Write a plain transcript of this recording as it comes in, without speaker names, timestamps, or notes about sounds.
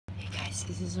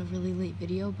guys, this is a really late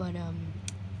video, but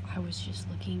I was just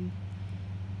looking,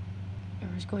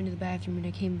 I was going to the bathroom and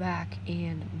I came back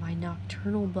and my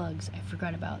nocturnal bugs I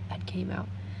forgot about had came out.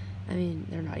 I mean,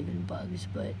 they're not even bugs,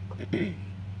 but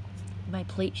my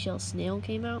plate shell snail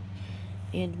came out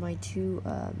and my two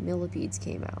millipedes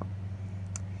came out.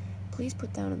 Please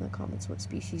put down in the comments what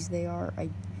species they are. I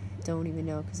don't even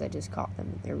know because I just caught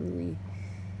them. They're really,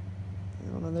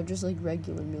 I don't know, they're just like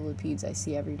regular millipedes I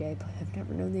see every day, but I've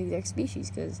never known the exact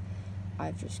species because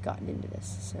I've just gotten into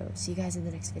this. So, see you guys in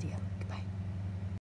the next video. Goodbye.